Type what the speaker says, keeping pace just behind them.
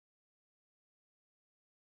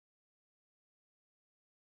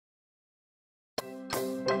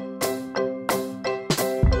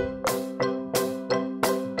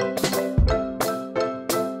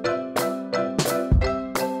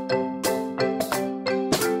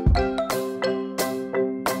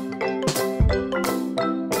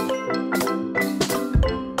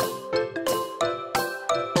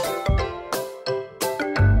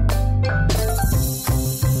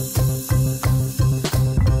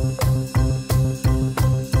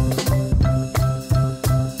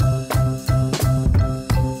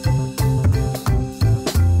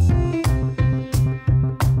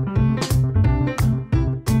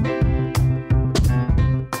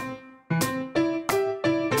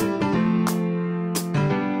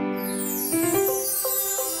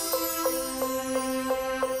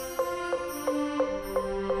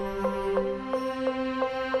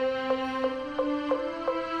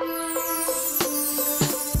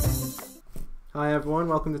Hi everyone,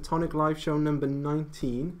 welcome to Tonic Live Show number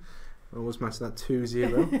 19. I almost matched that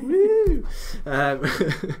 2-0. Woo!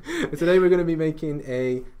 Today we're going to be making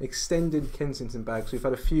a extended Kensington bag. So we've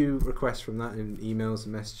had a few requests from that in emails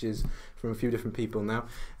and messages from a few different people now.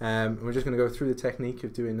 And we're just going to go through the technique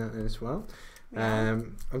of doing that as well.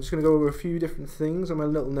 I'm just going to go over a few different things on my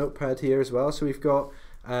little notepad here as well. So we've got,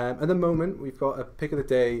 at the moment, we've got a pick of the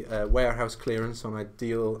day warehouse clearance on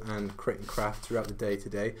Ideal and Craft throughout the day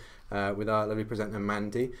today. With our lovely presenter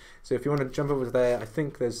Mandy. So if you want to jump over there, I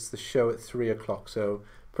think there's the show at 3 o'clock. So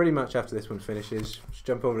pretty much after this one finishes, just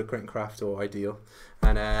jump over to Craft or Ideal,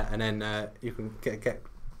 and then you can get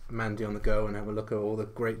Mandy on the go and have a look at all the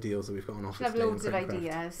great deals that we've got on offer. Have loads of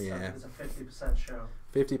ideas. Yeah, it's a 50% show.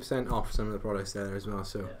 50% off some of the products there as well.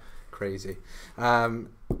 So. Yeah. Crazy.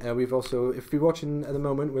 We've also, if you're watching at the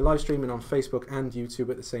moment, we're live streaming on Facebook and YouTube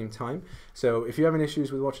at the same time. So if you're having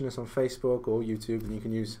issues with watching us on Facebook or YouTube, then you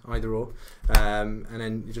can use either or. And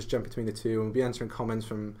then you just jump between the two, and we'll be answering comments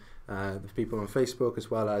from the people on Facebook as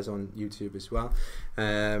well as on YouTube as well.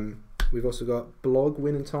 We've also got blog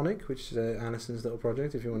Win and Tonic, which is Alison's little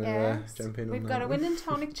project. If you want to jump in on that. We've got a Win and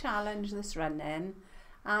Tonic challenge this running.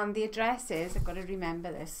 And the address is, I've got to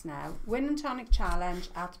remember this now, Win and Tonic Challenge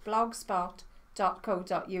at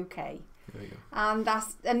blogspot.co.uk. There we go. And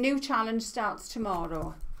that's a new challenge starts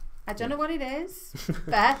tomorrow. I don't know what it is,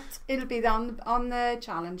 but it'll be on the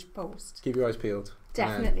challenge post. Keep your eyes peeled.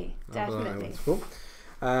 Definitely, definitely. Cool.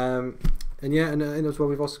 And yeah, and as well,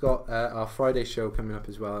 we've also got our Friday show coming up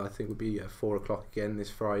as well. I think will be at 4 o'clock again this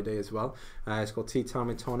Friday as well. It's called Tea Time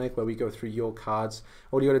and Tonic, where we go through your cards.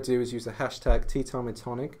 All you got to do is use the hashtag Tea Time and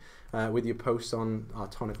Tonic with your posts on our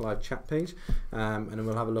Tonic Live chat page, and then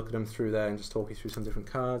we'll have a look at them through there and just talk you through some different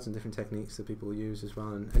cards and different techniques that people use as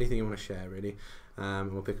well, and anything you want to share really.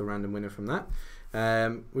 We'll pick a random winner from that.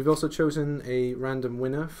 We've also chosen a random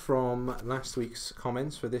winner from last week's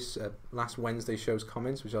comments for this last Wednesday show's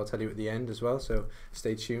comments, which I'll tell you at the end as well, so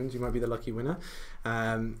stay tuned, you might be the lucky winner.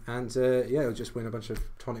 Yeah, you'll just win a bunch of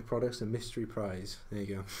Tonic products and mystery prize. There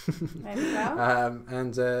you go. There we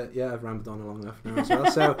go. Yeah, I've rambled on long enough now as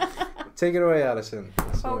well, so take it away, Alison.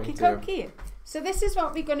 Okie dokie. So this is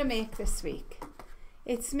what we're going to make this week.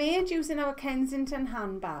 It's made using our Kensington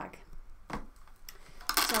handbag.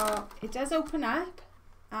 So it does open up,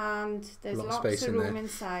 and there's lots of room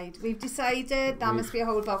inside. We've decided that must be a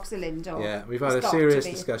whole box of Lindor. Yeah, we've had a serious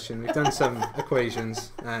discussion. We've done some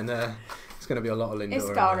equations, and it's going to be a lot of Lindor. It's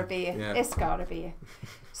gotta be. Yeah. It's gotta be.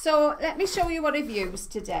 So let me show you what I've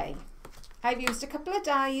used today. I've used a couple of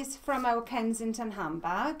dies from our Kensington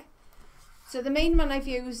handbag. So the main one I've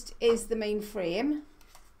used is the main frame.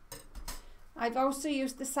 I've also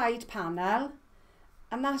used the side panel.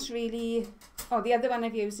 And that's really, the other one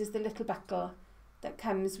I've used is the little buckle that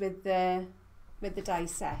comes with the die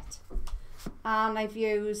set. And I've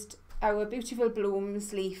used our beautiful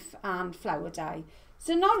blooms, leaf and flower die.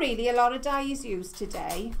 So not really a lot of dies used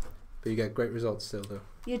today. But you get great results still though.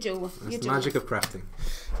 You do. That's the magic of crafting.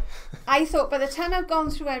 I thought by the time I've gone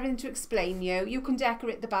through everything to explain you can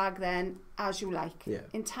decorate the bag then as you like. Yeah.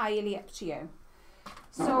 Entirely up to you.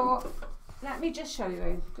 So let me just show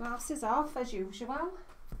you. Glasses off as usual.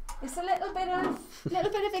 It's a little bit of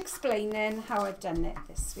explaining how I've done it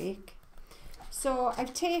this week. So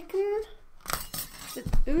I've taken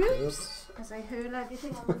as I hurl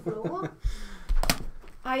everything on the floor.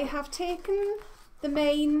 I have taken the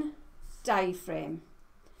main die frame,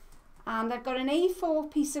 and I've got an A4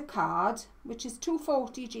 piece of card which is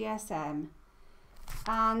 240 GSM.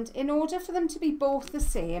 And in order for them to be both the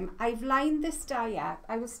same, I've lined this die up.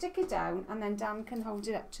 I will stick it down, and then Dan can hold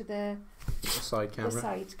it up to the side camera. The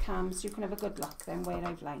side cam, so you can have a good look then where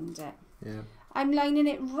I've lined it. Yeah. I'm lining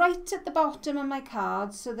it right at the bottom of my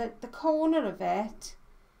card so that the corner of it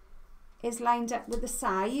is lined up with the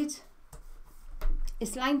side.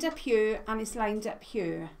 It's lined up here and it's lined up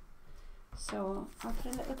here. So I'll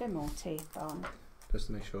put a little bit more tape on. Just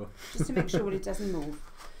to make sure. Just to make sure it doesn't move.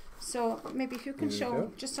 So maybe if you can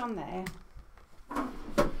show just on there.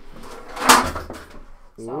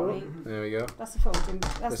 Sorry. There we go. That's a folding.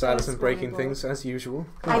 That's Alison breaking things as usual.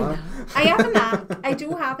 I have a knack. I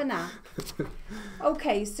do have a knack.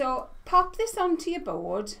 Okay, so pop this onto your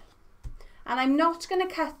board, and I'm not going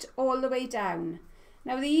to cut all the way down.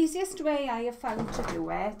 Now the easiest way I have found to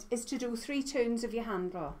do it is to do 3 turns of your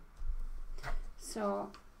handle.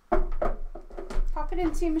 So pop it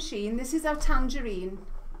into your machine. This is our tangerine.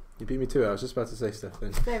 You beat me to it. I was just about to say stuff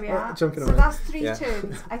then. There we are. Jumping so on that's 3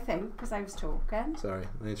 turns, I think, because I was talking. Sorry,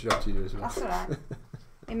 I interrupted you as well. That's all right.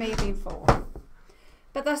 It may have been 4.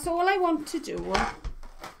 But that's all I want to do.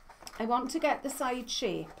 I want to get the side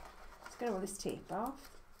shape. Let's get all this tape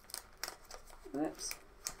off. Whoops.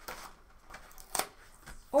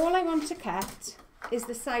 All I want to cut is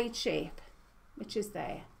the side shape, which is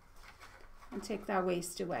there, and take that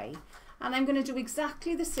waste away. And I'm going to do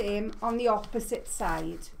exactly the same on the opposite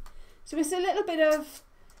side. So it's a little bit of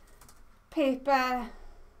paper,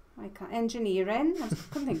 engineering. I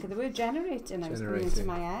couldn't think of the word generating. I was coming into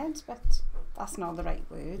my head, but that's not the right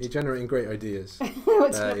word. You're generating great ideas.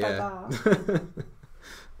 Yeah.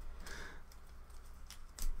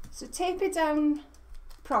 So tape it down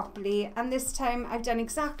properly, and this time I've done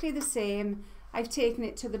exactly the same. I've taken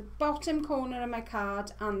it to the bottom corner of my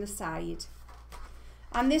card and the side.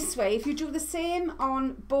 And this way, if you do the same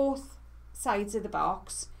on both sides of the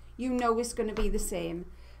box, you know it's going to be the same.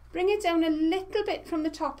 Bring it down a little bit from the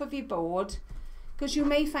top of your board, because you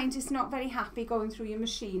may find it's not very happy going through your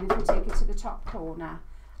machine if you take it to the top corner.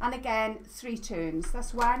 And again, 3 turns.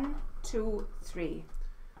 That's 1, 2, 3.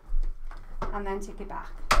 And then take it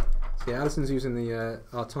back. So yeah, Alison's using the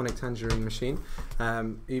our Tonic Tangerine machine.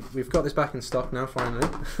 We've got this back in stock now, finally.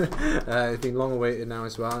 It's been long awaited now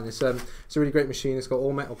as well, and it's a really great machine. It's got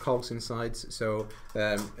all metal cogs inside, so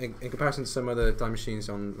in comparison to some other die machines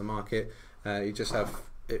on the market, you just have,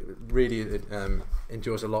 it really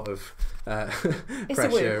endures a lot of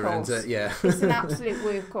pressure, and yeah, it's an absolute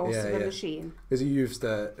workhorse of a machine. Is it used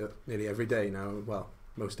nearly every day now? Well,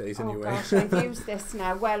 most days anyway. Oh gosh, I've used this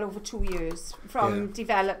now well over 2 years from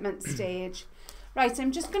development stage. Right,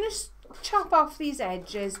 I'm just going to chop off these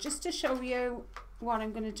edges just to show you what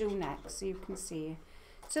I'm going to do next, so you can see.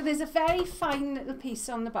 So there's a very fine little piece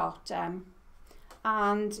on the bottom,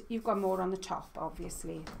 and you've got more on the top,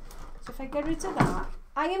 obviously. So if I get rid of that,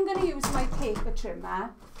 I am going to use my paper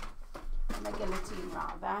trimmer, my guillotine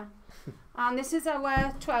rather, and this is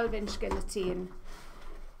our 12-inch guillotine.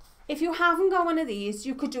 If you haven't got one of these,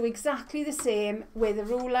 you could do exactly the same with a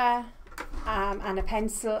ruler and a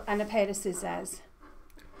pencil and a pair of scissors.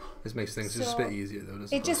 This makes things just a bit easier though,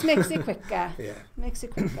 doesn't it? It just makes it quicker. Yeah. Makes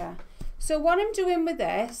it quicker. So what I'm doing with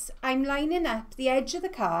this, I'm lining up the edge of the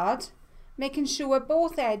card, making sure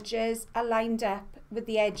both edges are lined up with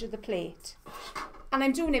the edge of the plate. And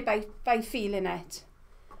I'm doing it by feeling it.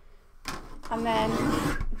 And then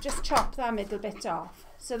just chop that middle bit off.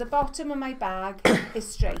 So the bottom of my bag is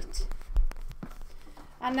straight.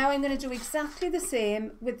 And now I'm going to do exactly the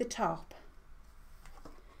same with the top.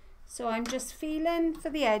 So I'm just feeling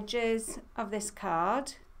for the edges of this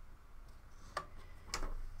card.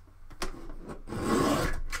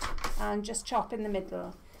 And just chop in the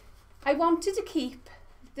middle. I wanted to keep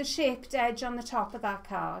the shaped edge on the top of that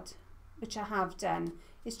card, which I have done.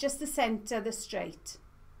 It's just the centre that's straight.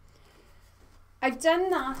 I've done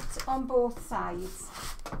that on both sides.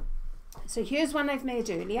 So here's one I've made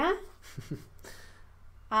earlier.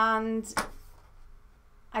 And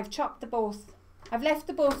I've chopped I've left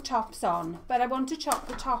the both tops on, but I want to chop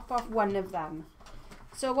the top off one of them.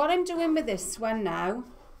 So what I'm doing with this one now,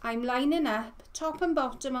 I'm lining up top and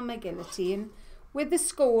bottom on my guillotine with the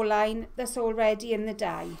score line that's already in the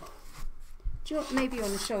die. Maybe you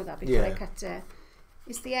want to show that before I cut it.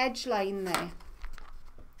 It's the edge line there.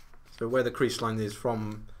 So where the crease line is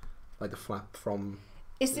from, like the flap from...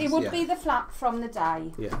 It would be the flap from the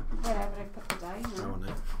die. Yeah. Wherever I put the die. No. Oh,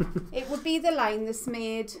 no. It would be the line that's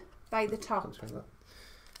made by the top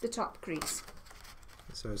crease.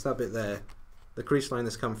 So it's that bit there. The crease line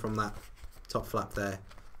that's come from that top flap there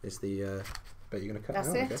is the bit you're going to cut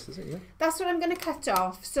out, I guess, is it? Yeah. That's what I'm going to cut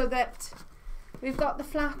off, so that we've got the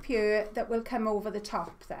flap here that will come over the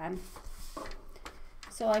top then.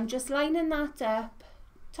 So I'm just lining that up,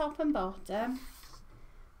 top and bottom,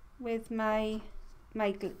 with my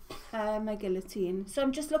guillotine. So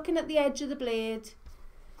I'm just looking at the edge of the blade.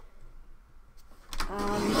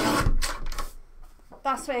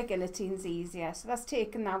 That's where guillotine's easier. So that's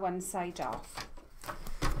taking that one side off.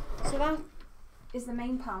 So that is the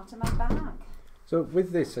main part of my bag. So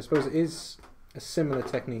with this, I suppose it is a similar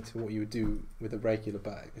technique to what you would do with a regular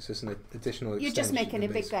bag. It's just an additional extension. You're just making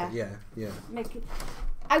it bigger. Yeah.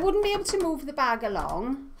 I wouldn't be able to move the bag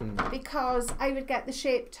along because I would get the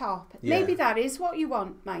shaped top. Yeah. Maybe that is what you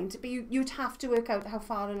want mine to be. You'd have to work out how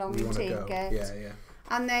far along you take it. Yeah.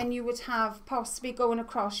 And then you would have possibly going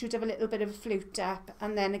across, you'd have a little bit of a flute up,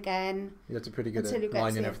 and then again... You'd have to pretty good at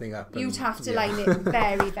lining everything up. You'd have to line it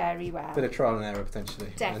very, very well. Bit of trial and error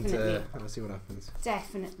potentially. Definitely. And we'll see what happens.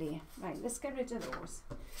 Definitely. Right, let's get rid of those.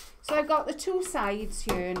 So I've got the two sides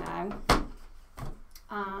here now.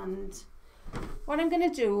 And what I'm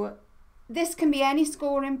going to do, this can be any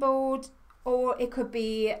scoring board, or it could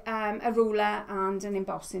be a ruler and an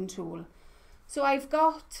embossing tool. So I've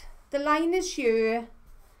got the liners here,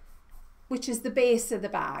 which is the base of the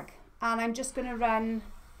bag, and I'm just going to run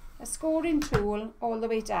a scoring tool all the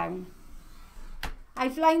way down.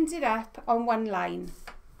 I've lined it up on one line.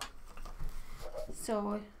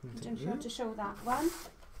 So I don't know how to show that one.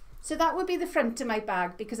 So that would be the front of my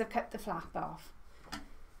bag because I've cut the flap off.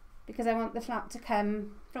 Because I want the flap to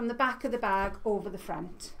come from the back of the bag over the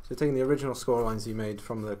front. So taking the original score lines you made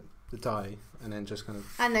from the die and then just kind of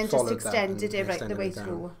extended it right the way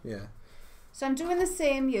through. Yeah. So I'm doing the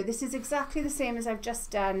same here. This is exactly the same as I've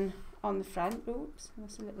just done on the front. Oops,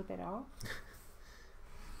 that's a little bit off.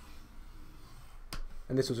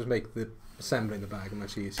 And this will just make the assembling the bag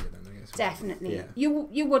much easier then, I guess. Definitely. Yeah.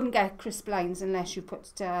 You wouldn't get crisp lines unless you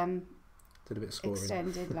put did a bit of scoring.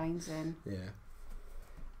 Extended lines in. Yeah.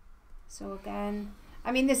 So again,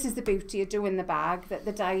 I mean, this is the beauty of doing the bag, that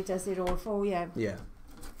the die does it all for you. Yeah.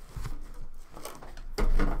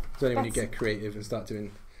 It's only when you get creative and start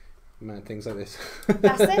doing mad things like this.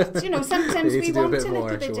 That's it. You know, sometimes we want a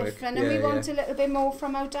little bit different and we want a little bit more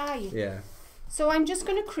from our die. Yeah. So I'm just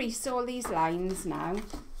going to crease all these lines now.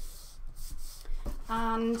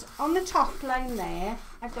 And on the top line there,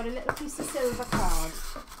 I've got a little piece of silver card.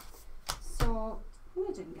 So, oh,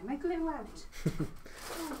 I didn't get my glue out.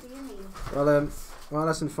 Oh, dear me. Well, while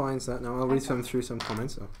Alison finds that now, I'll read through some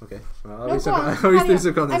comments. Oh, okay. Well, I'll read through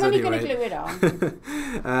some comments I'm only anyway. going to glue it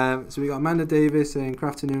on. So we got Amanda Davis saying, "Good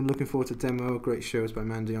afternoon, looking forward to demo. Great shows by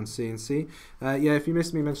Mandy on CNC." Yeah, if you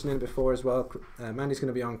missed me mentioning it before as well, Mandy's going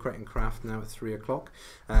to be on Tonic Craft now at 3 o'clock.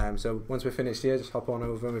 So once we're finished here, just hop on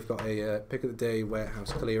over and we've got a pick of the day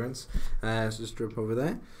warehouse clearance. So just jump over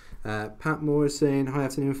there. Pat Moore is saying, "Hi,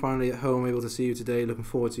 afternoon, finally at home, able to see you today, looking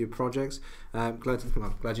forward to your projects." Glad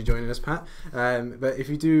you're joining us, Pat. But if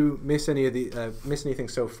you do miss any of the miss anything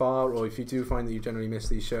so far, or if you do find that you generally miss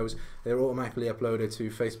these shows, they're automatically uploaded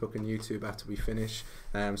to Facebook and YouTube after we finish,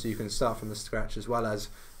 so you can start from the scratch, as well as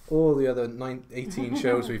all the other 18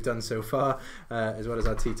 shows we've done so far, as well as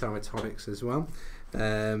our tea time with Tonics as well.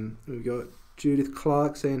 We've got Judith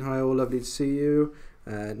Clark saying, "Hi all, lovely to see you."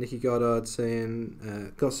 Nikki Goddard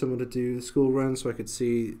saying, "Got someone to do the school run so I could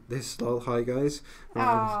see this. Lol, hi guys."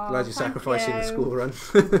 I'm glad you're sacrificing the school run.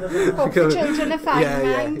 Hope the children are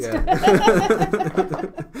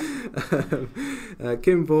fine,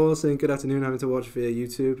 Kim Ball saying, "Good afternoon, having to watch via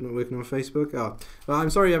YouTube, not working on Facebook." Oh, well, I'm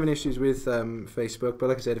sorry you're having issues with Facebook, but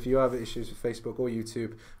like I said, if you have issues with Facebook or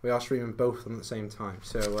YouTube, we are streaming both of them at the same time.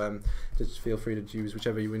 So just feel free to use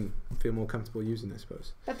whichever you feel more comfortable using, I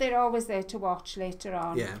suppose. But they're always there to watch later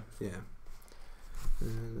on. Yeah. There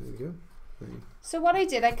we go. So what I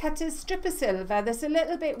did, I cut a strip of silver that's a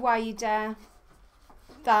little bit wider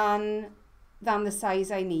than the size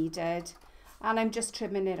I needed, and I'm just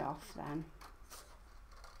trimming it off then.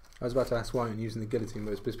 I was about to ask why I'm using the guillotine,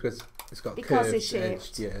 but it's because it's got because curved it's shaped.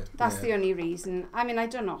 edge. Yeah, that's the only reason. I mean, I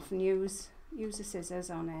don't often use the scissors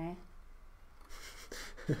on air,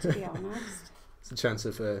 to be honest. It's a chance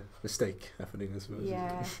of a mistake happening, I suppose.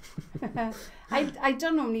 Yeah. I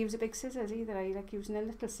don't normally use a big scissors either. I like using a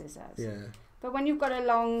little scissors. Yeah. But when you've got a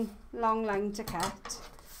long line to cut,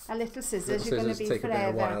 a little scissors, you're going to be take forever.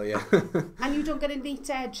 A bit of a while, yeah. And you don't get a neat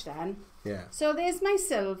edge then. Yeah. So there's my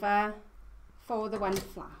silver for the one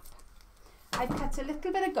flap. I've cut a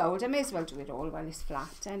little bit of gold. I may as well do it all while it's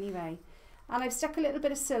flat anyway. And I've stuck a little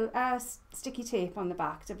bit of sticky tape on the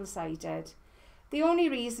back, double-sided. The only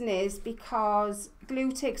reason is because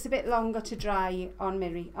glue takes a bit longer to dry on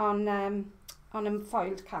a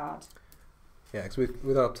foiled card. Yeah, because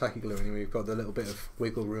with our tacky glue anyway, we've got the little bit of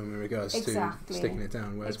wiggle room in regards to sticking it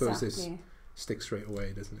down, where I suppose this sticks straight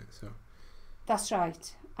away, doesn't it? So that's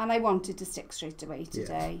right. And I wanted to stick straight away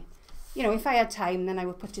today. Yeah. You know, if I had time, then I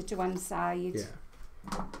would put it to one side. Yeah.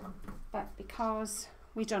 But because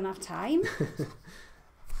we don't have time...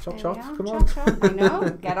 Chop, come on. Chop. I know,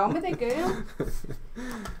 get on with it, girl.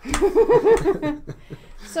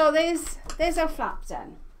 So there's our flap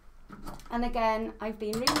done. And again, I've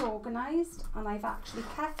been reorganised and I've actually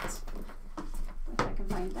cut, if I can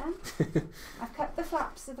find them, I've cut the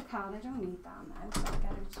flaps of the card. I don't need that now, so I'll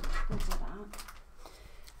get rid of that.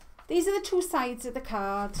 These are the two sides of the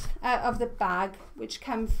card, of the bag, which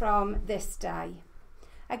come from this die.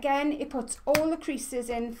 Again, it puts all the creases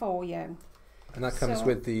in for you. And that comes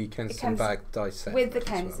with the Kensington bag die set. With the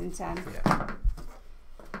Kensington. Well. Yeah.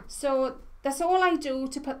 So that's all I do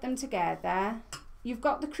to put them together. You've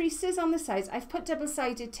got the creases on the sides. I've put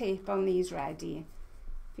double-sided tape on these ready.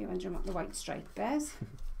 If you're wondering what the white stripe is.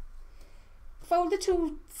 Fold the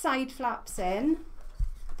two side flaps in.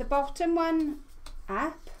 The bottom one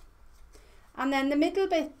up. And then the middle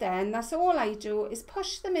bit then, that's all I do is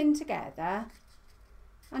push them in together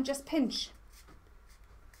and just pinch.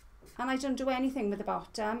 And I don't do anything with the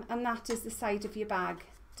bottom, and that is the side of your bag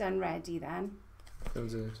done ready then.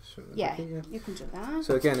 Yeah, you can do that.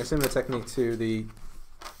 So again, a similar technique to the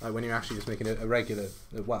when you're actually just making a regular,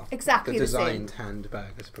 exactly the designed the same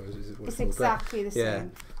handbag, I suppose. It's exactly the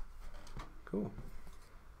same. Cool.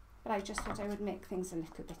 But I just thought I would make things a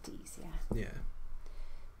little bit easier. Yeah.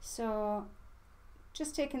 So,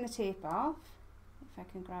 just taking the tape off, if I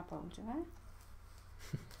can grab hold of it.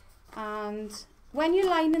 And when you're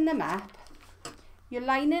lining them up, you're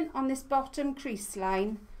lining on this bottom crease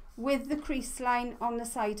line with the crease line on the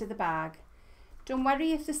side of the bag. Don't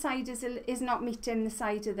worry if the side is not meeting the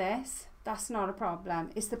side of this. That's not a problem.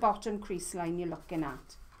 It's the bottom crease line you're looking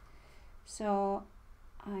at. So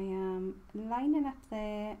I am lining up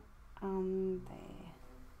there and there.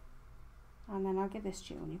 And then I'll give this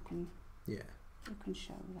to you and you can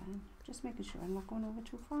show then. Just making sure I'm not going over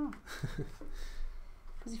too far.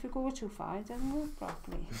 Because if you go too far, it doesn't work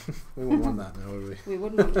properly. We wouldn't want that now, would we? We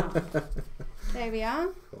wouldn't want that. There we are.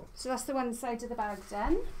 Cool. So that's the one side of the bag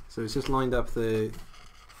done. So it's just lined up the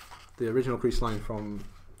original crease line from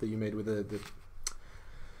that you made with the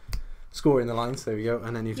score in the lines. There we go.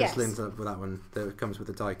 And then you've just lined up with that one that comes with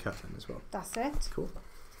the die cut in as well. That's it. Cool.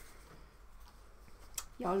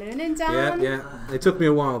 You're learning, Dan. Yeah. It took me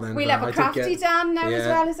a while then. We'll have a crafty Dan now as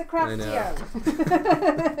well as a crafty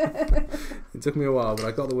It took me a while, but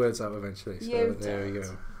I got the words out eventually. So there we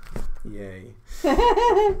go. Yay.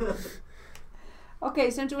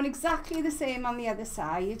 Okay, so I'm doing exactly the same on the other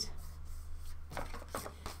side.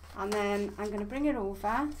 And then I'm going to bring it over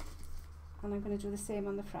and I'm going to do the same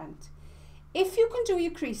on the front. If you can do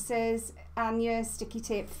your creases and your sticky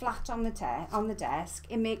tape flat on the desk,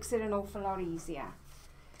 it makes it an awful lot easier.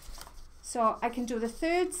 So I can do the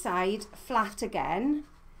third side flat again,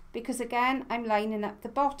 because again I'm lining up the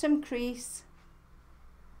bottom crease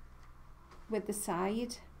with the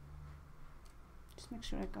side. Just make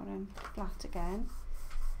sure I got them flat again.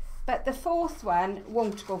 But the fourth one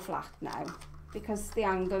won't go flat now because the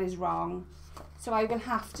angle is wrong. So I will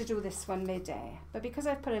have to do this one mid-air. But because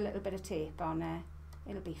I've put a little bit of tape on it,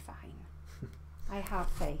 it'll be fine. I have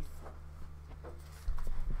faith.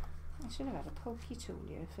 I should have had a pokey tool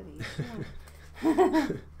here for these.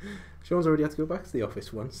 Sean's already had to go back to the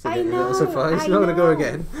office once to I get know, a little surprise. You don't want to go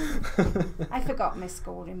again. I forgot my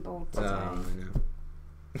scoring board today. Oh, I know.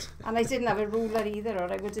 And I didn't have a ruler either,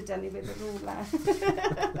 or I would have done it with a ruler.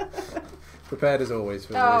 Prepared as always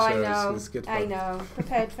for the show. I know. It's good fun. I know.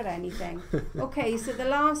 Prepared for anything. Okay, so the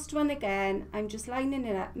last one again, I'm just lining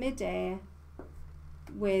it up mid-air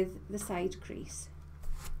with the side crease.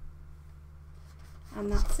 And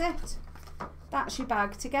that's it. That's your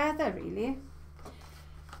bag together, really.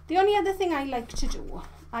 The only other thing I like to do,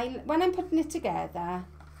 when I'm putting it together,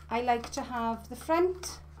 I like to have the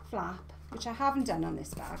front flap, which I haven't done on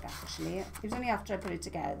this bag actually. It was only after I put it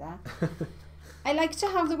together. I like to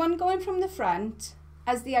have the one going from the front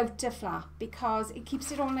as the outer flap because it keeps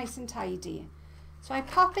it all nice and tidy. So I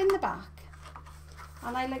pop in the back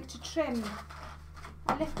and I like to trim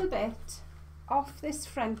a little bit off this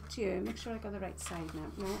front here. Make sure I got the right side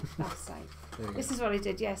now. No, that side. This is what I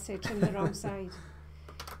did yesterday, I trimmed the wrong side.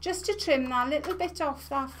 Just to trim that little bit off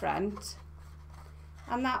that front,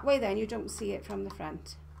 and that way then you don't see it from the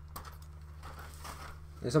front.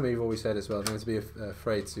 There's something you've always said as well, never to be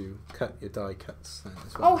afraid to cut your die cuts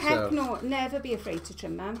as well. Oh heck no, never be afraid to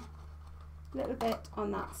trim them. A little bit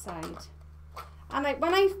on that side. And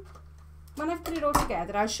when I've put it all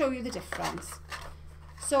together, I'll show you the difference.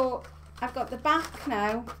 So I've got the back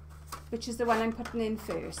now, which is the one I'm putting in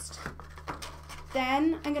first.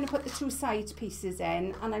 Then I'm going to put the two side pieces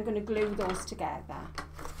in and I'm going to glue those together.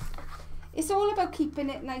 It's all about keeping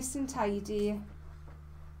it nice and tidy.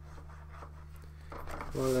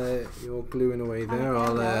 Well, you're gluing away there.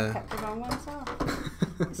 I'll cut the wrong ones off.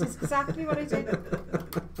 This is exactly what I did.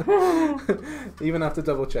 Even after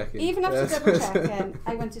double checking. Even after double checking,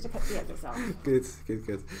 I wanted to cut the others off. Good.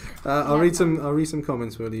 I'll read some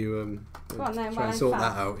comments while you go on then, try and sort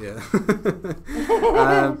that out. Yeah.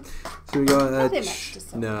 So we got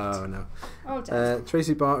no.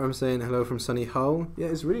 Tracy Bartram saying hello from sunny Hull. Yeah,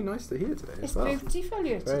 it's really nice to hear today. It's beautiful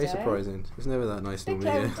here today. Very surprising. It's never that nice normally.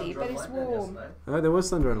 It's cloudy, but it's warm. There was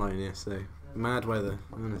thunder and lightning yesterday. Mad weather,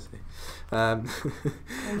 honestly.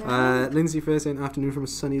 Lindsay Fair saying afternoon from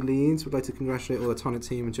sunny Leeds. Would like to congratulate all the Tonic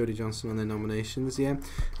team and Jodie Johnson on their nominations. Yeah,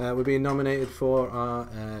 we're being nominated for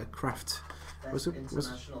our craft.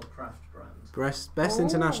 Best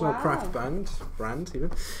international craft brand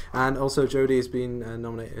even, and also Jodie has been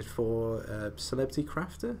nominated for Celebrity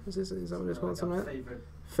Crafter. Is that what it's called? Something like that?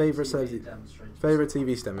 Favorite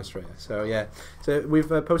TV demonstrator. So yeah, so we've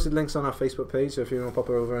posted links on our Facebook page. So if you want to pop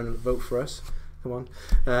over and vote for us, Come on.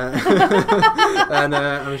 And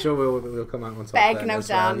I'm sure we'll come out on top. Beg now,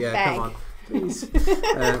 Dan. Yeah, beg. come on. Please.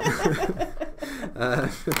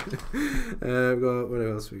 What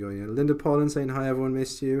else have we got here? Linda Pollen saying hi, everyone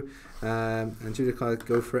missed you. And Judith Clark,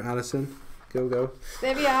 go for it, Alison. Go.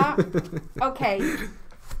 There we are. Okay.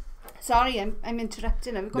 Sorry, I'm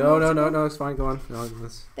interrupting. No, it's fine. Go on. No,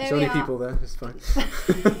 there's only people there. It's fine.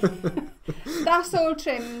 That's all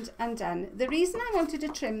trimmed and done. The reason I wanted to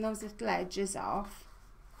trim those little edges off,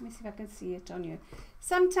 let me see if I can see it on you.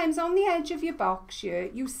 Sometimes on the edge of your box here,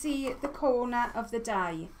 you see the corner of the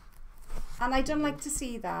die. And I don't like to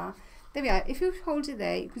see that. There we are. If you hold it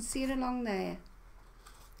there, you can see it along there.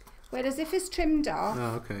 Whereas if it's trimmed off,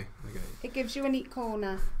 it gives you a neat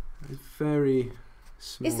corner. It's very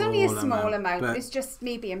small. It's only a small amount. It's just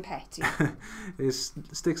me being petty. It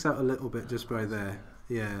sticks out a little bit just by there.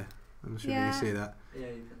 Yeah, I'm sure you can see that. Yeah,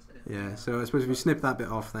 you can see it. Yeah, so I suppose if you snip that bit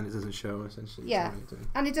off, then it doesn't show, essentially. Yeah,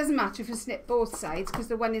 and it doesn't matter if you snip both sides, because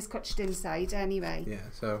the one is cut inside anyway. Yeah,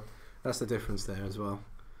 so that's the difference there as well.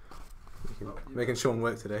 Making Sean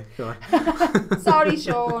work today. Go on. Sorry,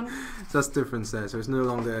 Sean. So that's the difference there. So it's no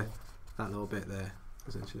longer that little bit there,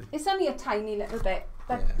 essentially. It's only a tiny little bit,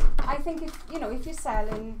 but yeah. I think if you're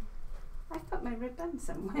selling, I've got my ribbon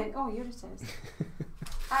somewhere. Oh, here it is.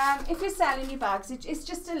 If you're selling your bags, it's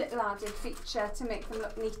just a little added feature to make them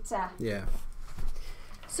look neater. Yeah.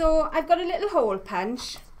 So I've got a little hole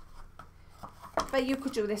punch, but you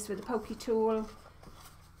could do this with a pokey tool,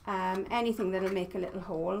 anything that'll make a little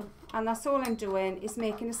hole. And that's all I'm doing, is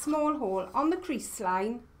making a small hole on the crease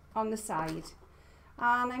line on the side.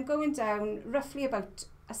 And I'm going down roughly about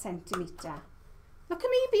 1 centimetre. Look at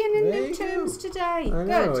me being in new terms today. I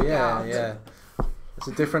know, Good yeah, God. yeah. It's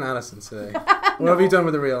a different Alison today. What have you done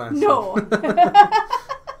with the real Alison? No.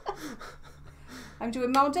 I'm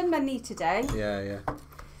doing modern money today. Yeah.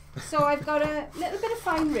 So I've got a little bit of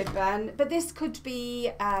fine ribbon, but this could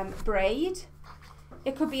be braid.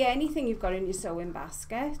 It could be anything you've got in your sewing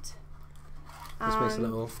basket. This makes a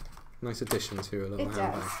little nice addition to a little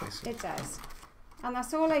handbag. Basically. It does. And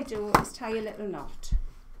that's all I do, is tie a little knot.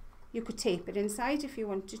 You could tape it inside if you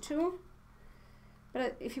wanted to,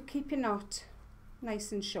 but if you keep your knot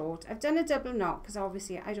nice and short. I've done a double knot because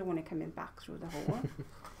obviously I don't want it coming back through the hole.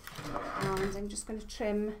 And I'm just going to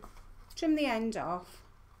trim the end off.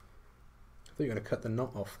 I thought you were going to cut the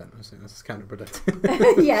knot off then. I was thinking that's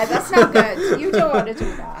counterproductive. Yeah, that's not good. You don't want to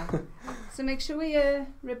do that. So make sure your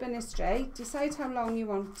ribbon is straight. Decide how long you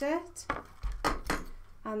want it.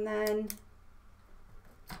 And then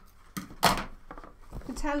you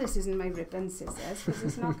can tell this isn't my ribbon scissors because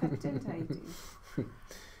it's not cut in tidy.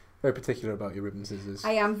 Very particular about your ribbon scissors.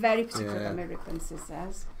 I am very particular about my ribbon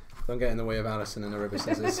scissors. Don't get in the way of Alison and the ribbon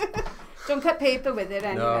scissors. Don't cut paper with it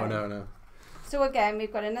anyway. No. So again,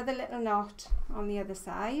 we've got another little knot on the other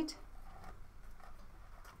side.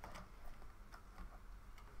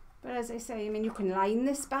 But as I say, I mean, you can line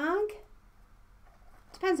this bag.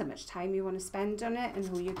 Depends how much time you want to spend on it and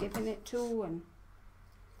who you're giving it to. And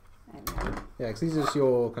yeah, because these are just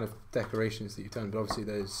your kind of decorations that you've done, but obviously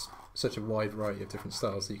there's such a wide variety of different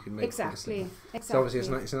styles that you can make. Exactly. So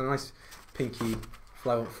obviously it's a nice pinky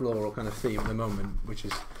floral kind of theme at the moment, which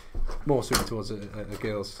is more suited towards a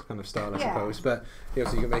girl's kind of style, I suppose. But you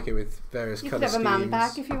can make it with various colour schemes. You could have a man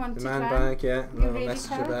bag if you wanted. A man bag, yeah. A little really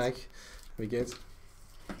messenger bag. Be good.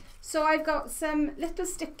 So I've got some little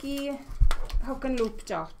sticky hook and loop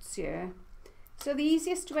dots here. So the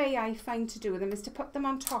easiest way I find to do them is to put them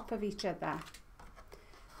on top of each other.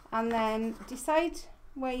 And then decide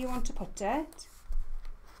where you want to put it.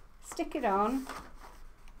 Stick it on.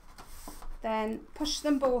 Then push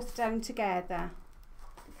them both down together.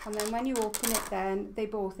 And then when you open it, then they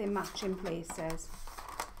both in matching places.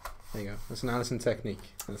 There you go. That's an Alison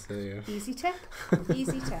technique. That's the easy tip.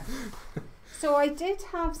 Easy tip. So I did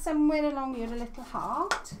have somewhere along here a little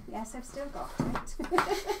heart. Yes, I've still got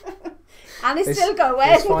it. And it's still going.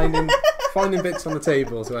 It's finding bits on the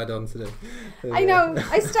table to add on today. I know.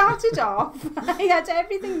 I started off. I had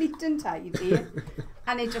everything neat and tidy.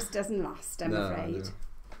 And it just doesn't last, I'm afraid.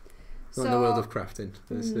 No. Not in the world of crafting.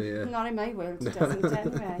 Not in my world, it doesn't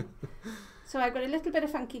anyway. So I've got a little bit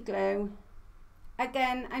of funky glue.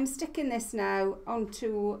 Again, I'm sticking this now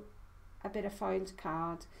onto a bit of foiled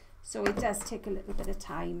card. So it does take a little bit of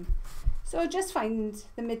time. So just find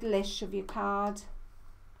the middle-ish of your card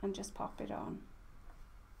and just pop it on.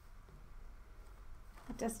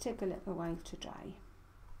 It does take a little while to dry.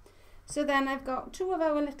 So then I've got 2 of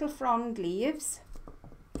our little frond leaves.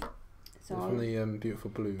 So from the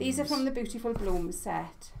Beautiful Blooms. These are from the Beautiful Blooms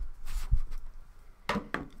set.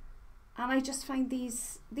 And I just find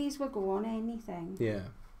these will go on anything. Yeah.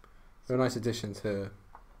 They're a nice addition to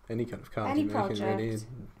any kind of card Any you're making, project, really.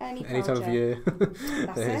 any time of year.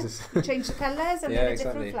 That's it. You change the colours and then a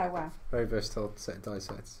different flower. Very versatile set die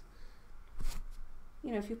sets.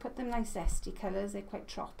 You know, if you put them nice zesty colours, they're quite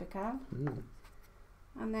tropical. Mm.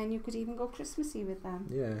 And then you could even go Christmassy with them.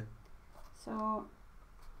 Yeah. So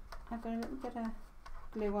I've got a little bit of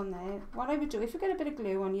glue on there. What I would do, if you get a bit of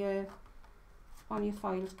glue on your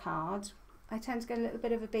foiled card, I tend to get a little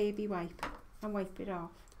bit of a baby wipe and wipe it off.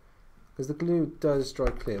 Because the glue does dry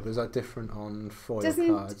clear, but is that different on foiled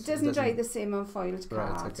cards? Doesn't dry the same on foiled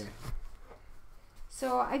card. Right, okay.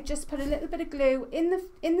 So I just put a little bit of glue in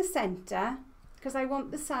the centre, because I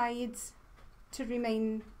want the sides to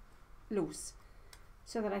remain loose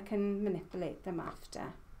so that I can manipulate them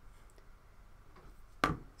after.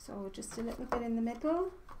 So just a little bit in the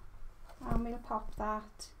middle, and we'll pop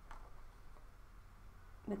that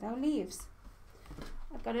with our leaves.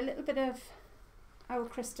 I've got a little bit of our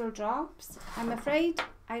crystal drops. I'm afraid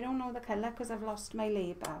I don't know the colour because I've lost my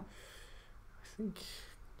label. I think,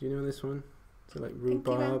 do you know this one? Is it like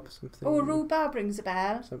rhubarb something? Oh, rhubarb rings a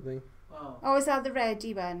bell. Something. Oh, is that the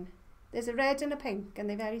reddy one? There's a red and a pink, and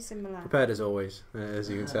they're very similar. Prepared as always, as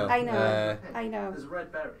you can tell. I know, I know. There's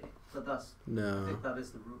red berry, but that's... No. I think that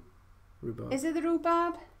is the rhubarb. Is it the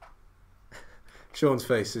rhubarb? Sean's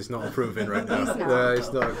face is not approving right now. He's not. No,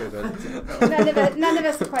 it's not a good one. None of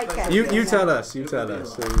us are quite get You it, tell us. You tell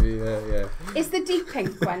us. So, yeah. It's the deep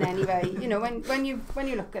pink one anyway. You know, when you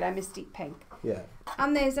look at them, it's deep pink. Yeah.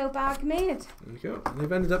 And there's our bag made. There you go.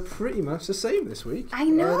 You've ended up pretty much the same this week. I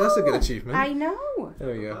know. That's a good achievement. I know.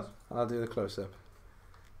 There we go. I'll do the close up.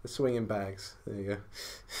 The swinging bags. There you go.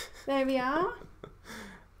 There we are.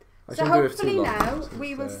 I So shouldn't do it for too hopefully long, now since,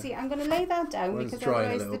 we will see. I'm going to lay that down Mine's because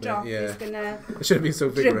drying a otherwise little the bit, drop yeah. is going to I shouldn't be so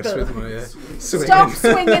vigorous dribble. with my swinging. Stop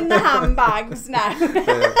swinging the handbags now. But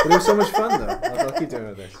it was so much fun though. I'll keep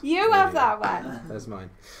doing this. You There have you go. that one. That's mine.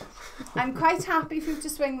 I'm quite happy for you to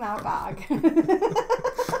swing that bag.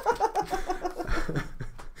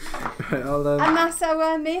 Right, and that's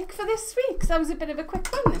our make for this week. So that was a bit of a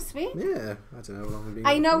quick one this week. Yeah, I don't know how long we've been.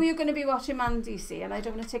 I know you're going to be watching Mandy, see, and I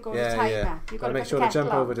don't want to take all the time now. You've got to make put sure the to jump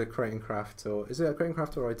kettle over on. to Crate and Craft, or is it a Crate and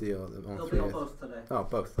Craft or Ideal? They'll be on both today. Oh,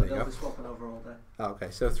 both. There you They'll go. be swapping over all day. Oh, okay,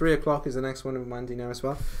 so 3 o'clock is the next one with Mandy now as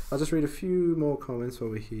well. I'll just read a few more comments while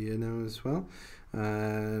we're here now as well.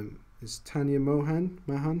 It's Tanya Mahan.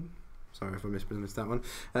 Sorry if I mispronounced that one.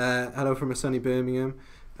 Hello from a sunny Birmingham.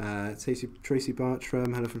 Tracy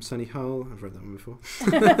Bartram, hello from Sunny Hull. I've read that one before.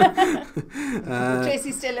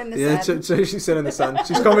 Tracy's still in the sun. Yeah, Tracy's still in the sun.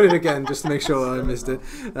 She's commented again just to make sure I missed it.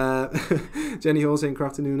 Jenny Hall saying,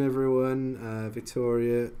 "Craft afternoon, everyone."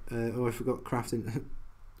 Victoria, I forgot Craft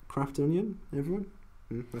Onion, everyone.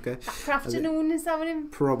 Okay. Crafternoon, is that what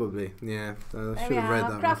it? Probably, yeah. I should have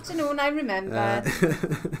read that. Crafternoon, I remember.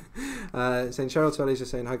 Saying Cheryl Tully's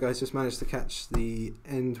just saying, "Hi guys, just managed to catch the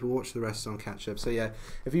end. We'll watch the rest on catch up." So yeah,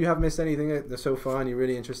 if you have missed anything so far and you're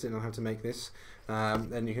really interested in how to make this,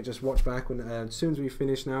 then you can just watch back when as soon as we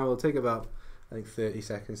finish. Now it'll take about I think 30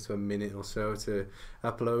 seconds to a minute or so to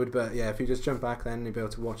upload, but yeah, if you just jump back then you'll be able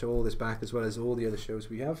to watch all this back as well as all the other shows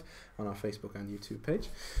we have on our Facebook and YouTube page.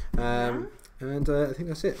 And I think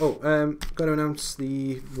that's it. Got to announce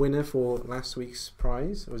the winner for last week's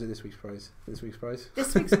prize. Or was it this week's prize? This week's prize?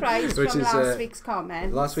 This week's prize Which from is, last week's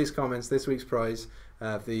comments. Last week's comments, this week's prize,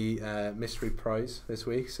 the mystery prize this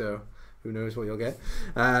week, so who knows what you'll get.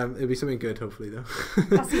 It'll be something good, hopefully, though.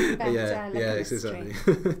 That's even better. Yeah, exactly.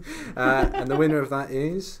 And the winner of that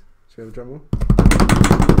is... Should we have a drum roll?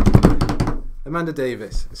 Amanda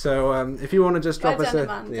Davis. So if you want to just drop us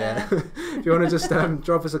if you want to just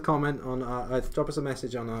drop us a comment on our, drop us a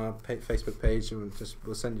message on our Facebook page, and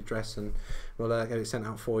we'll send you address and we'll get it sent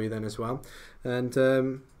out for you then as well. And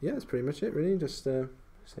yeah, that's pretty much it, really. Just same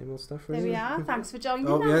old stuff. Really. There we are. Thanks for joining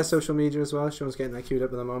us. Oh yeah, social media as well. Sean's getting that queued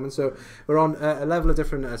up at the moment. So we're on a level of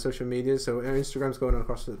different social medias. So our Instagram's going on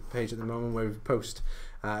across the page at the moment, where we post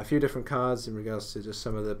a few different cards in regards to just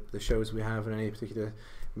some of the shows we have and any particular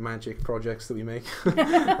magic projects that we make.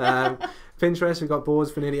 Pinterest, we've got boards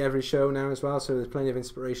for nearly every show now as well, so there's plenty of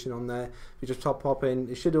inspiration on there. If you just pop in,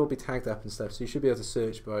 it should all be tagged up and stuff, so you should be able to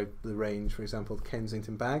search by the range. For example, the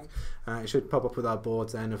Kensington bag, it should pop up with our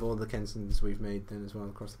boards then of all the Kensingtons we've made then as well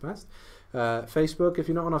across the past. Facebook, if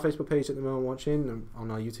you're not on our Facebook page at the moment watching, on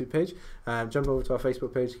our YouTube page, jump over to our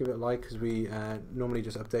Facebook page, give it a like, because we normally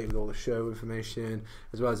just update with all the show information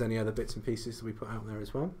as well as any other bits and pieces that we put out there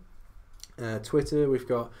as well. Twitter, we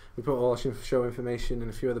put all our show information and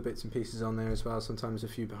a few other bits and pieces on there as well. Sometimes a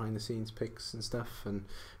few behind the scenes pics and stuff, and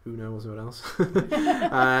who knows what else.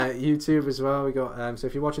 YouTube as well. We got so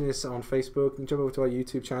if you're watching this on Facebook, you can jump over to our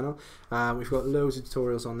YouTube channel. We've got loads of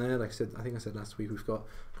tutorials on there. Like I think I said last week, we've got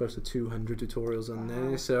close to 200 tutorials on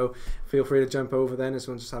there. So feel free to jump over then as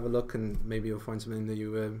well, just have a look, and maybe you'll find something that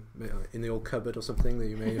you in the old cupboard or something that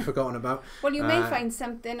you may have forgotten about. Well, you may find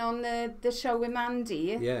something on the show with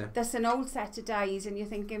Mandy. Yeah. That's an old set of dies, and you're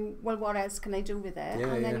thinking, well, what else can I do with it? Yeah,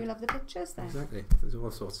 and then you'll have the pictures then. Exactly. There's all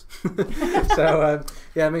sorts. So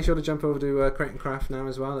yeah, make sure to jump over to Create and Craft now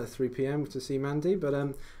as well at 3 PM to see Mandy.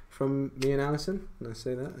 But from me and Alison, let's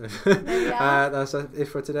say that. That's it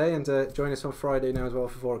for today, and join us on Friday now as well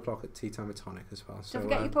for 4 o'clock at Tea Time with Tonic as well. So, don't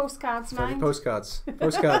forget your postcards, man. Postcards.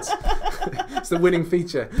 It's the winning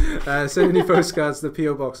feature. Send any postcards to the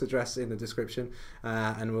PO box address in the description,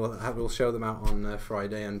 and we'll show them out on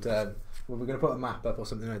Friday, and we're going to put a map up or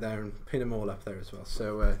something like that and pin them all up there as well.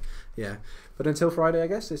 So yeah, but until Friday, I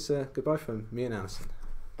guess it's goodbye from me and Alison.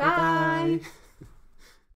 Bye. Bye.